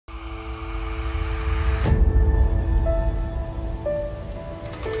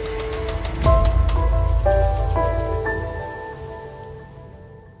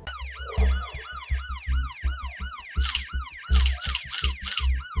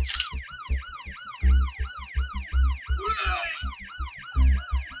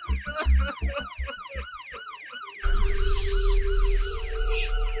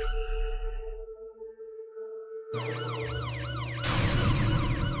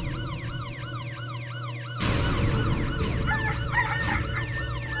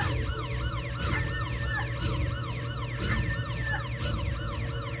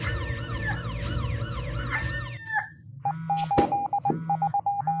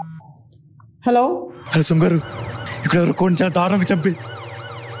Hello hello సుమ్ గారు, ఇక్కడ ఎవరు కోడిని చాలా దారుణంగా చంపి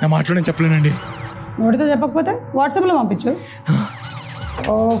నా మాటలో నేను చెప్పలేనండి. నోటితో చెప్పకపోతే వాట్సాప్లో పంపించు.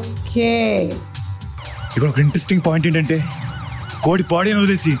 ఓకే, ఇక్కడ ఒక ఇంట్రెస్టింగ్ పాయింట్ ఏంటంటే కోడి బాడీని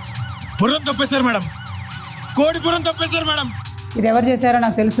వదిలేసి పురం తప్పేశారు మేడం. కోడి పురం తప్పేశారు మేడం. ఇది ఎవరు చేశారో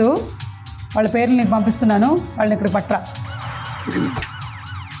నాకు తెలుసు. వాళ్ళ పేర్లు నీకు పంపిస్తున్నాను, వాళ్ళని ఇక్కడ పట్రా.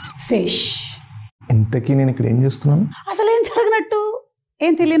 శేష్, ఇంతకీ నేను ఇక్కడ ఏం చేస్తున్నాను? అసలు ఏం జరగనట్టు,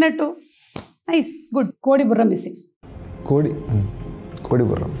 ఏం తెలియనట్టు. Nice, good. కోడి బుర్ర మిస్సింగ్. కోడి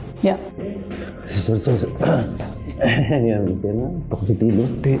బుర్ర. యా,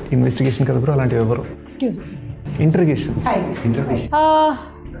 ఇన్వెస్టిగేషన్ కదా బ్రో, అలాంటివి ఎవరు? Excuse me. ఇంటర్గేషన్.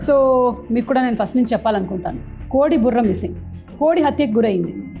 సో మీకు కూడా నేను ఫస్ట్ నుంచి చెప్పాలనుకుంటాను, కోడి బుర్ర మిస్సింగ్, కోడి హత్యకు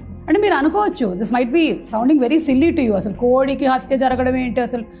గురైంది. అంటే మీరు అనుకోవచ్చు this might be sounding very silly to you. అసలు కోడికి హత్య జరగడం ఏంటి,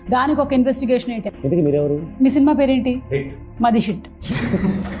 అసలు దానికి ఒక ఇన్వెస్టిగేషన్ ఏంటి? మీ సినిమా పేరేంటి? మాది shit.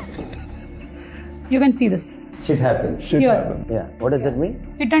 You can see this. Shit happens. Yeah. What does that mean?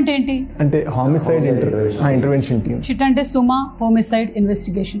 Hit అంటే ఏంటి? అంటే హామిసైడ్ ఇంటర్వెన్షన్ టీమ్. షిట్ అంటే సుమా హోమిసైడ్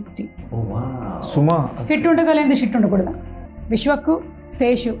ఇన్వెస్టిగేషన్ టీమ్. సుమా. హిట్ ఉండగలేంది, షిట్ ఉండకూడదా? విశ్వక్కు,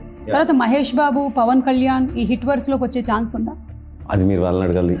 శేషు, తర్వాత మహేష్ బాబు, పవన్ కళ్యాణ్ ఈ హిట్ వర్స్ లోకి వచ్చే ఛాన్స్ ఉందా? అది మీరు వాళ్ళని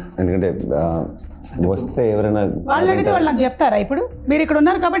అడగాలి. ఎందుకంటే వస్తే ఎవరైనా వాళ్ళని అడిగితే వాళ్ళు నాకు చెప్తారా? ఇప్పుడు మీరు ఇక్కడ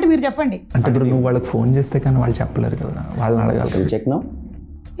ఉన్నారు కాబట్టి మీరు చెప్పండి. అంటే ఇప్పుడు నువ్వు వాళ్ళకి ఫోన్ చేస్తే కానీ వాళ్ళు చెప్పలేరు కదా, వాళ్ళని అడగాలి. Check no.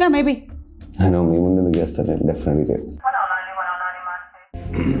 Yeah, maybe. మీ ముందు ఎందుకు చేస్తారు? డెఫినెట్లీ.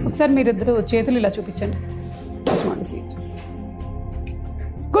 ఒకసారి మీరిద్దరు చేతులు ఇలా చూపించండి.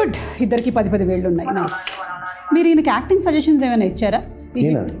 గుడ్. ఇద్దరికి 10 వేళ్ళు ఉన్నాయి. నైస్. మీరు ఈయనకి యాక్టింగ్ సజెషన్స్ ఏమైనా ఇచ్చారా?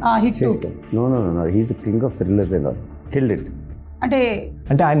 Hit no, he's king of thrillers and killed it. అంటే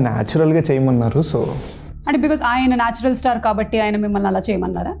ఆయన న్యాచురల్ గా చేయమన్నారు. సో అంటే బికాస్ ఆయన న్యాచురల్ స్టార్ కాబట్టి ఆయన మిమ్మల్ని అలా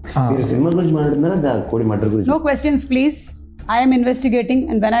చేయమన్నారా? మీరు సినిమా గురించి మాట్లాడుతున్నారా, కోడి మర్డర్ గురించి? No questions please. I'm investigating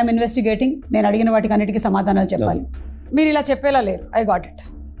and when I'm investigating నేను అడిగిన వాటికి అన్నిటికీ సమాధానాలు చెప్పాలి. మీరు ఇలా చెప్పేలా లేరు. I got it.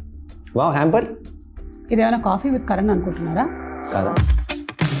 Wow, hamper. ఇదేమైనా కాఫీ విత్ కరణ్ అనుకుంటున్నారా? కాదా?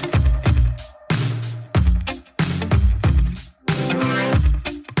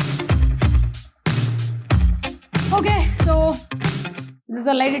 Okay, so this is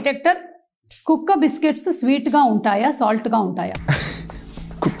a lie detector. కుక్క బిస్కెట్స్ స్వీట్ గా ఉంటాయా, సాల్ట్ గా ఉంటాయా?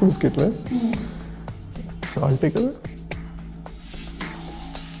 కుక్క బిస్కెట్ సాల్ట్ కదా.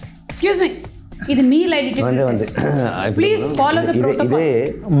 ఎక్స్క్యూజ్ మీ, ఇది మీ lie detector. Please follow the protocol.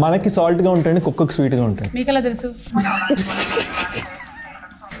 మనకి సాల్ట్ గా ఉంటాయండి, కుక్కకి స్వీట్ గా ఉంటాయి. మీకెలా తెలుసు?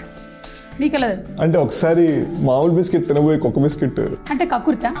 మీకెలా తెలుసు? అంటే ఒకసారి మామూలు బిస్కెట్ తినబోయే కుక్క బిస్కెట్ అంటే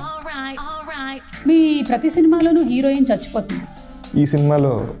కక్కుర్తా? మీ ప్రతి సినిమాలోనూ హీరోయిన్ చచ్చిపోతుంది. ఈ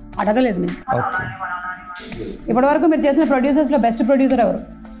సినిమాలో అడగలేదు నేను. ఓకే, ఇప్పటి వరకు మీరు చేసిన ప్రొడ్యూసర్స్ లో బెస్ట్ ప్రొడ్యూసర్ ఎవరు?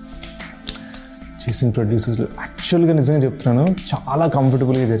 చేసిన ప్రొడ్యూసర్స్లో యాక్చువల్గా నిజంగా చెప్తున్నాను, చాలా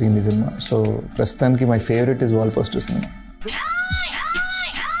కంఫర్టబుల్గా జరిగింది సినిమా. సో ప్రస్తుతానికి my favourite is wall poster cinema.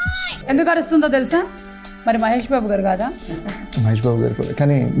 ఎందుకు అరుస్తుందో తెలుసా? మరి మహేష్ బాబు గారు కాదా? మహేష్ బాబు గారు కూడా,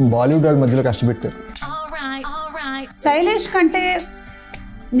 కానీ బాలీవుడ్ వాళ్ళ మధ్యలో కష్టపెట్టారు. శైలేష్ కంటే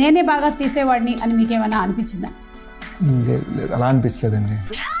నేనే బాగా తీసేవాడిని అని మీకేమైనా అనిపించిందా? లేదు, అలా అనిపించలేదండి.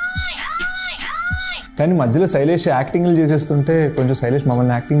 కానీ మధ్యలో శైలేష్ యాక్టింగ్లు చేసేస్తుంటే కొంచెం శైలేష్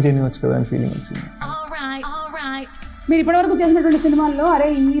మమ్మల్ని యాక్టింగ్ చేయనివచ్చు కదా అని ఫీలింగ్ వచ్చింది. మీరు ఇప్పటివరకు చేసినటువంటి సినిమాల్లో అరే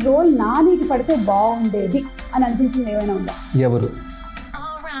ఈ రోల్ నానికి పడితే బాగుండేది అని అనిపించింది ఏమైనా ఉందా? ఎవరు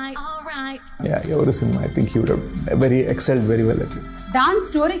cinema I think he would have very excelled very well at it. Dance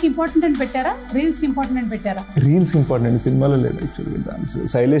స్టోరీకి ఇంపార్టెంట్ అని పెట్టారా, రీల్స్ కి ఇంపార్టెంట్ అని పెట్టారా? రీల్స్ ఇంపార్టెంట్, సినిమాలో లేదు యాక్చువల్గా డాన్స్.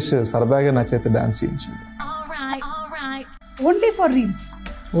 శైలేష్ సరదాగా నా చేత డాన్స్ చేయించింది. Only for reels?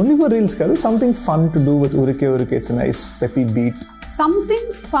 Only for reels కాదు, something fun to do with ఊరికే it's nice Peppy beat. Something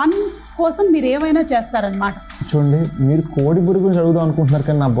fun కోసం మీరు ఏమైనా చేస్తారనమాట. చూడండి, మీరు కోడి బుర్ర గురించి అడుగుదాం అనుకుంటున్నారు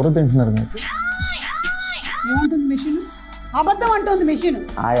కానీ నా బుర్ర తింటున్నారు. మీరు ఏమంటుంది మిషన్? అబద్ధం అంటుంది మిషన్.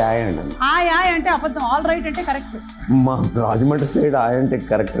 ఆయ్ అంటే అబద్ధం, ఆల్ రైట్ అంటే కరెక్ట్. మా రాజమండ్రి సైడ్ ఆయ్ అంటే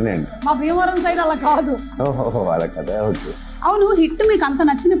కరెక్ట్ అండి. మా భీమవరం సైడ్ అలా కాదు. వాళ్ళ కదా. ఓకే, అవును. హిట్ మీకు అంత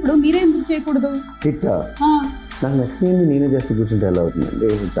నచ్చినప్పుడు మీరే ఎందుకు చేయకూడదు? హిట్ నాకు నచ్చింది నేనే చేస్తే కూర్చుంటే ఎలా అవుతుందండి?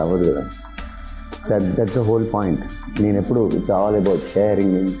 ఇట్స్ అవ్వదు కదా. That's the whole point. నేను ఎప్పుడు it's all about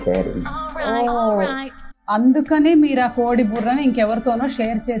sharing and caring. అందుకనే మీరు ఆ కోడి బుర్రని ఇంకెవరితోనో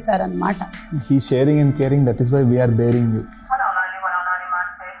షేర్ చేశారనమాట. He sharing and caring, that is why we are bearing you.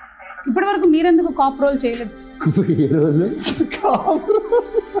 ఇప్పటి వరకు మీరెందుకు కాప్ రోల్ చేయలేదు?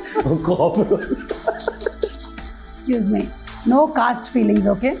 Excuse me, no cost feelings.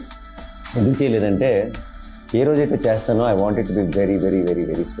 Okay, ఎందుకు చేయలేదంటే ఏ రోజైతే చేస్తానో I want it to be very very very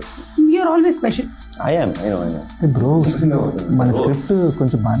very special. You are always special. I am. I know bro, మన script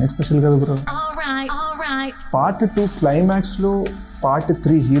కొంచెం బాగానే స్పెషల్ కదా బ్రో. పార్ట్ 2 క్లైమాక్స్ లో పార్ట్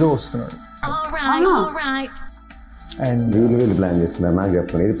 3 హీరో వస్తున్నాడు. అండ్ వీళ్ళు ప్లాన్ చేసుకున్నారు, నాకు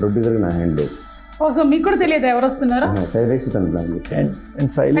చెప్పండి. ఇది ప్రొడ్యూసర్కి నా హ్యాండ్ లేదు. ఓ సో మీకు కూడా తెలియదు ఎవరు వస్తున్నారో? శైలేష్ తను ప్లాన్ చేస్తాను.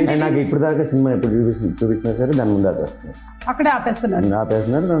 అండ్ సైలెంట్ అండ్ నాకు ఇప్పుడు దాకా సినిమా ఎప్పుడు చూపించినా సరే దాని ముందు ఆపేస్తున్నారు. అక్కడే ఆపేస్తున్నారు.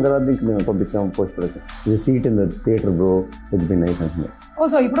 దాని తర్వాత ఇంక మేము పంపించాము పోస్ట్ ప్రొడక్షన్. ఇది seat in the theatre bro, it be nice అంటున్నారు. ఓ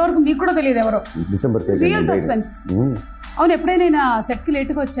సో ఇప్పటి వరకు మీకు కూడా తెలియదు ఎవరో? December 2nd. Real suspense. అవును, ఎప్పుడైనా నేను సెట్ కి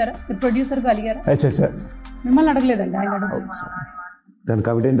లేట్గా వచ్చారా? మీరు ప్రొడ్యూసర్గా అడిగారా? అచ్చా మిమ్మల్ని అడగలేదండి, ఆయన అడుగుతారు. దాని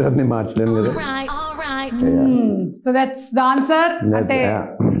కమిటీ అయిన తర్వాత నేను మార్చలేను కదా. So that's the answer. అంటే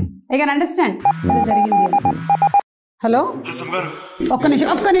ఐ కెన్ అండర్స్టాండ్ ఏదో జరిగింది. హలో, ఒక్క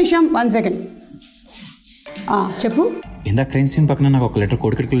నిమిషం 1 సెకండ్. చెప్పు. ఇందాక క్రైమ్ సీన్ పక్కన నాకు ఒక లెటర్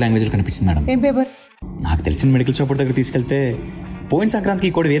కోడ్ క్రిటికల్ లాంగ్వేజ్లో కనిపించింది మేడం. ఏం పేపర్? నాకు తెలిసిన మెడికల్ షాప్ దగ్గర తీసుకెళ్తే పోయిన సంక్రాంతికి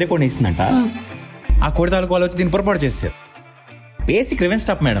ఈ కోడ్ వేరే కోడ్ ఇస్తుందంట. ఆ కోడ్ తాలూకు వాళ్ళు వచ్చి దీన్ని పొరపాటు చేస్తారు. Basic రివెన్స్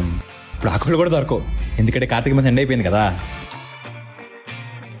stop madam. ఇప్పుడు ఆ కోడ్ కూడా దొరకవు, ఎందుకంటే కార్తీక మాసం ఎండ్ అయిపోయింది కదా.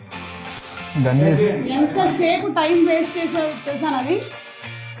 ఎంతసేపు టైం వేస్ట్ చేసావు తెలుసా? అది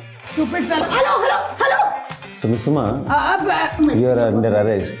stupid fellow. Hello hello hello Suma, you are under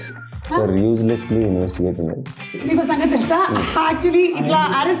arrest for uselessly investigating us. మీకు సంగతి తెలుసా? యాక్చువల్లీ ఇట్లా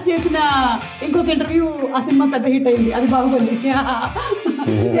అరెస్ట్ చేసిన ఇంకొక ఇంటర్వ్యూ ఆ సినిమా పెద్ద హిట్ అయింది, అది బాగుంది.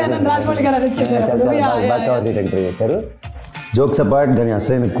 రాజమౌళి గారు అరెస్ట్ చేశారు. జోక్స్ అపార్ట్, కానీ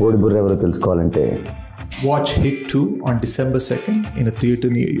అసలైన కోడి బుర్ర ఎవరో తెలుసుకోవాలంటే watch Hit 2 on December 2nd in a theater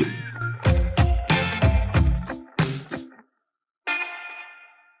near you.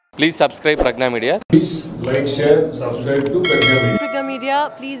 Please subscribe Pregnya Media. Please like, share, subscribe to Pregnya Media. Pregnya Media,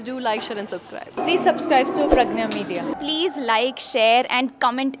 please do like, share and subscribe. Please subscribe to Pregnya Media. Please like, share and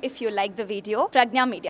comment if you like the video. Pregnya Media.